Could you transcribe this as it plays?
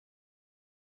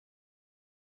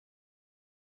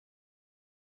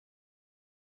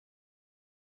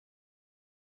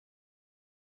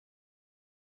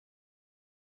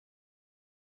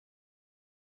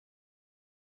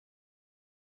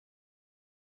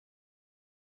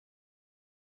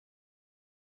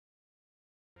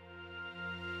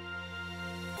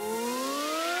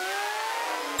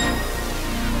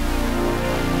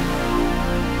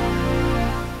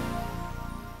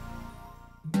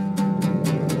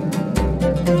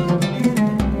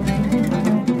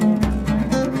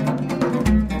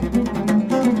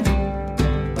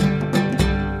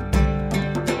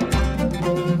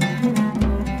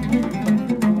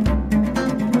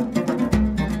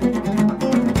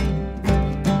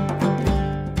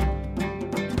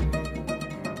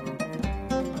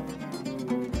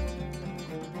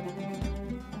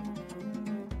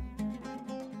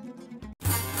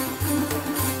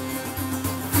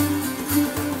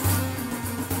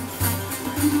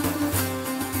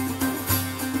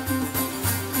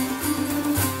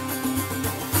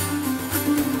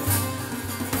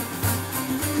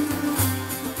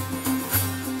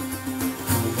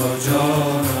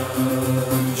جانم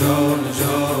جان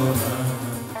جانم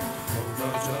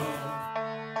مولا جان.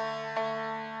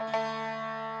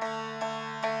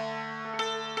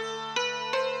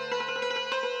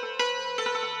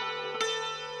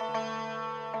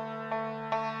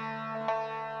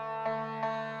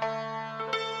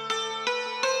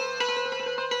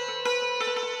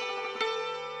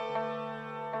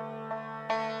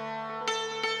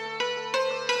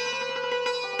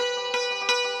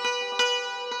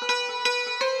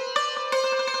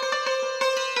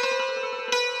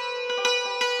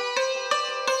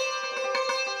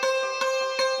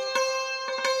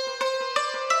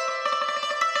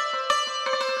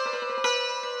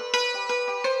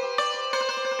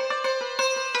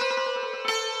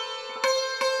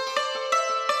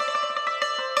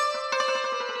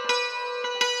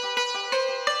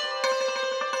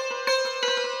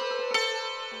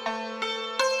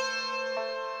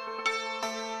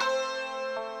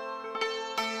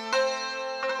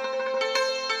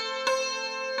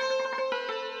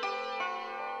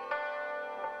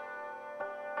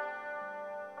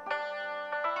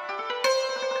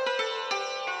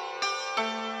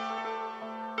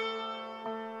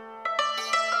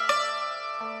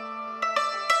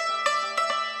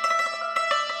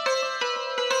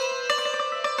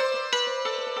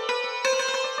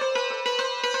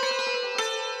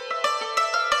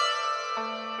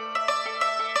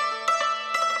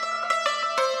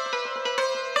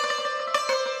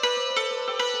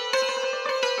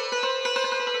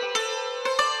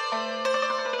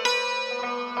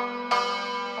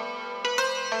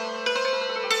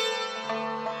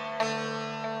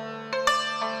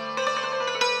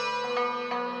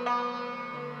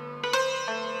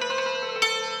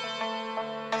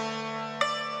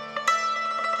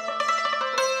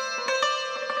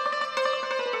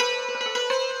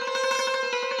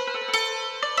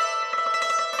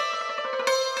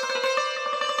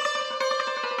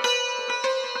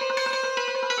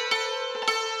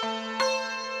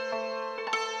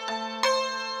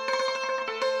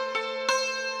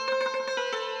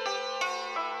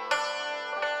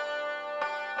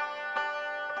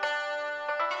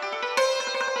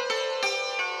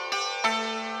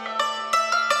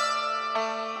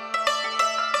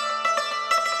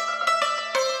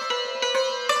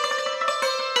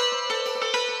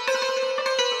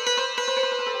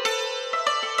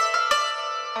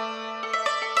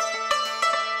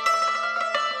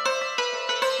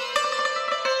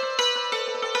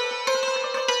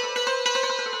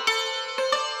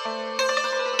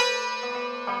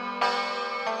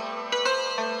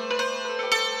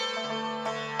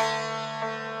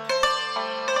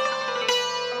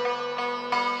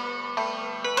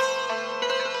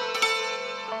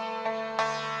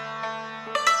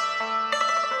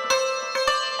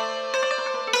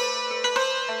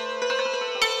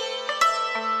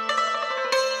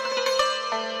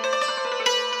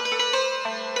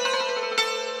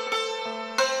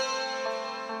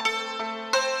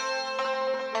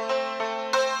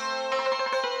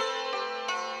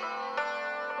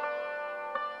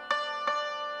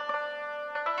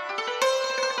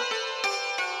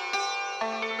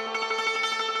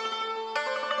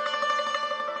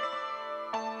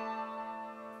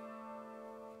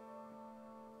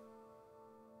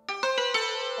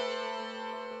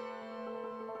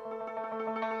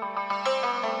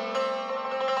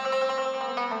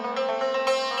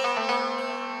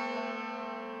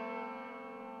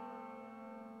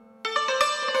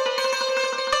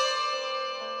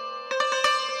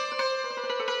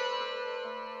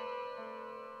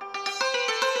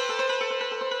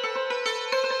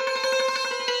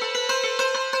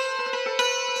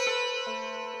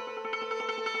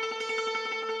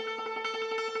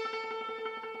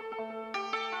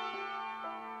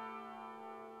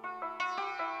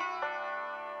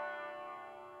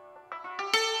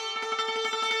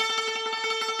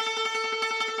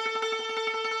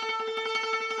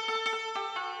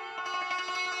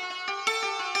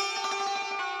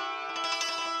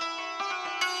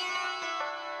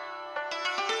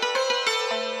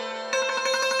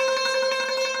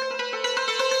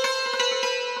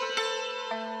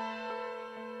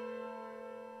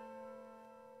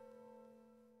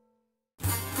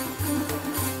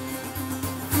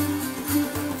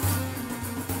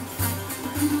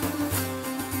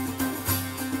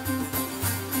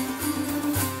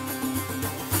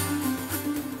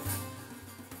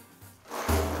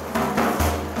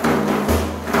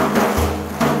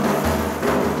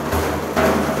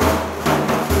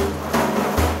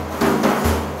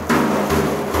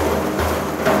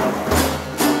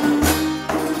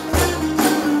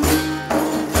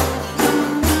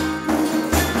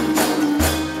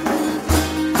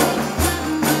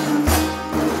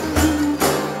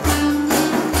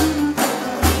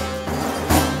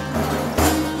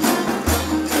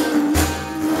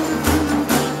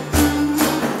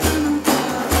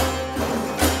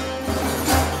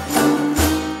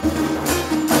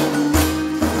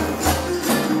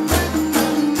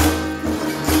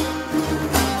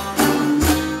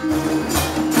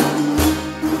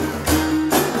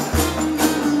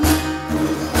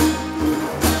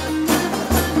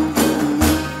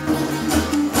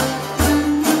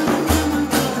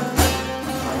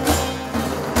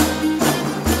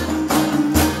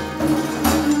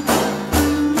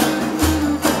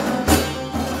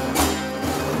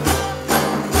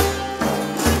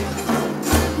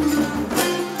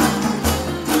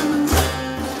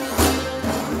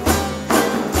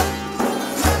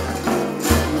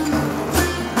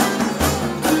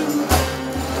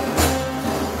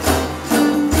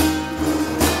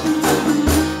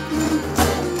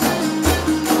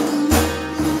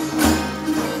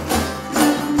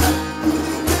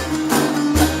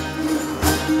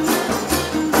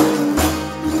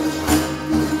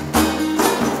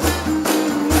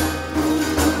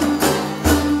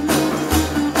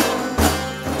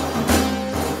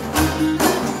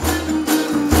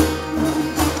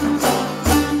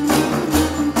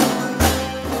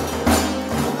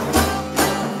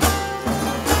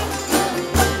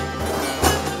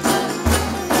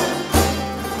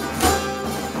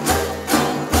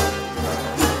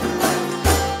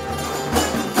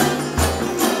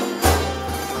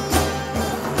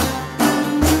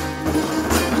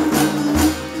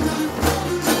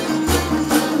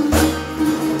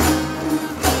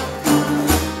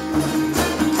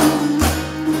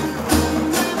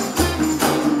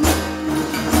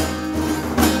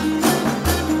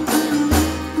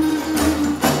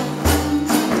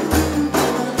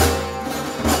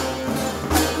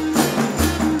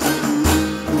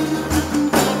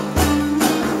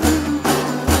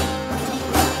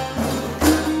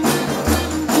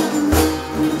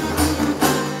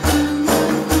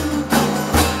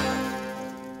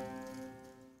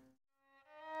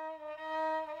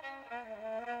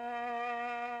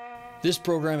 This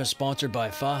program is sponsored by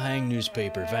Fahang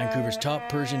Newspaper, Vancouver's top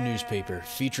Persian newspaper,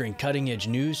 featuring cutting-edge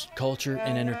news, culture,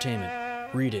 and entertainment.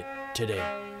 Read it today.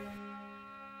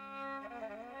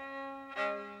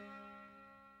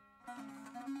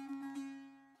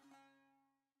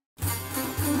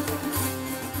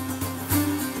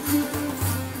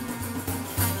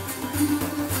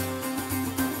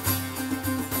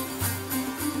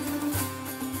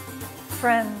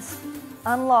 Friends,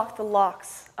 unlock the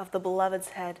locks of the beloved's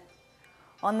head.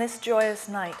 On this joyous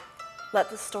night,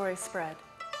 let the story spread.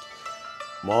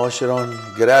 معاشران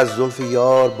گره از زلف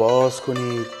یار باز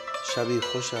کنید شبی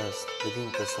خوش است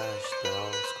بدین قصه‌اش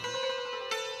دراز کنید.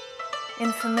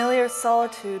 In familiar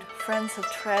solitude, friends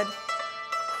have tread.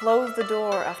 Close the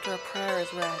door after a prayer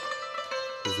is read.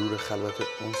 حضور خلوت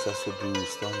انس است و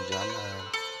دوستان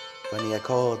جمعند و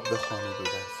نیکات بخوانید و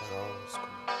در فراز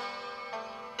کنید.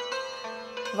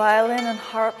 Violin and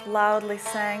harp loudly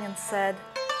sang and said,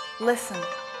 listen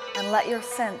and let your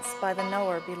sense by the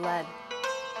knower be led.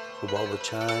 رباب و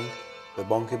چنگ به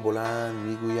بانک بلند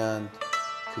میگویند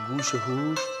که گوش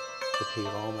هوش به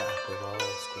پیغام اهل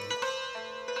راز کنید.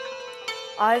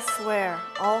 I swear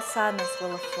all sadness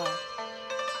will have fled.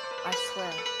 I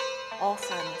swear all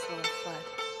sadness will have fled.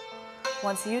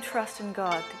 Once you trust in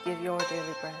God to give your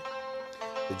daily bread.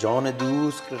 به جان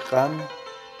دوست که غم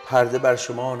پرده بر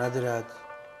شما ندارد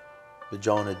به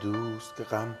جان دوست که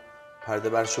غم پرده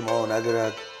بر شما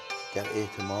ندارد گر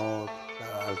اعتماد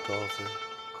بر الطاف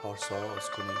کارساز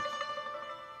کنید.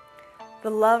 The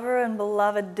lover and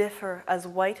beloved differ as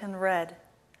white and red.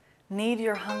 Need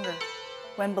your hunger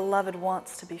when beloved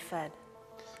wants to be fed.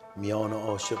 میان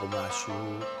عاشق و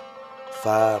معشوق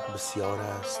فرق بسیار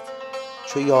است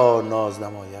چو یار ناز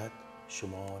نماید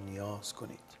شما نیاز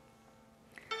کنید.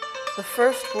 The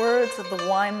first words of the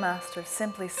wine master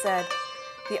simply said,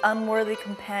 the unworthy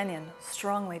companion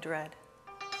strongly dread.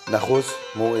 نخست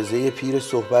موعظه پیر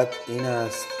صحبت این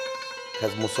است که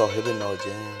از مصاحب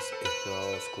ناجنس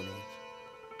احتراز کنید.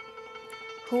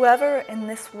 Whoever in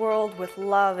this world with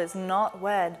love is not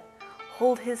wed,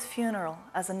 hold his funeral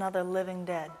as another living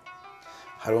dead.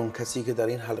 هر اون کسی که در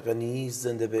این حلقه نیست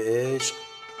زنده به عشق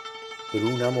به رو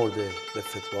نمرده به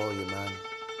فتوای من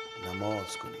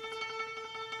نماز کنید.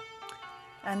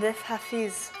 And if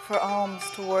Hafiz for alms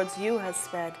towards you has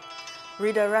sped,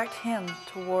 redirect him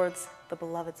towards the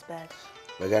beloved's bed.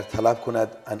 وگر طلب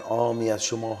کند انعامی از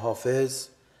شما حافظ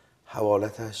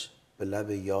حوالتش به لب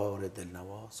یار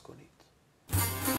دلنواز کنید.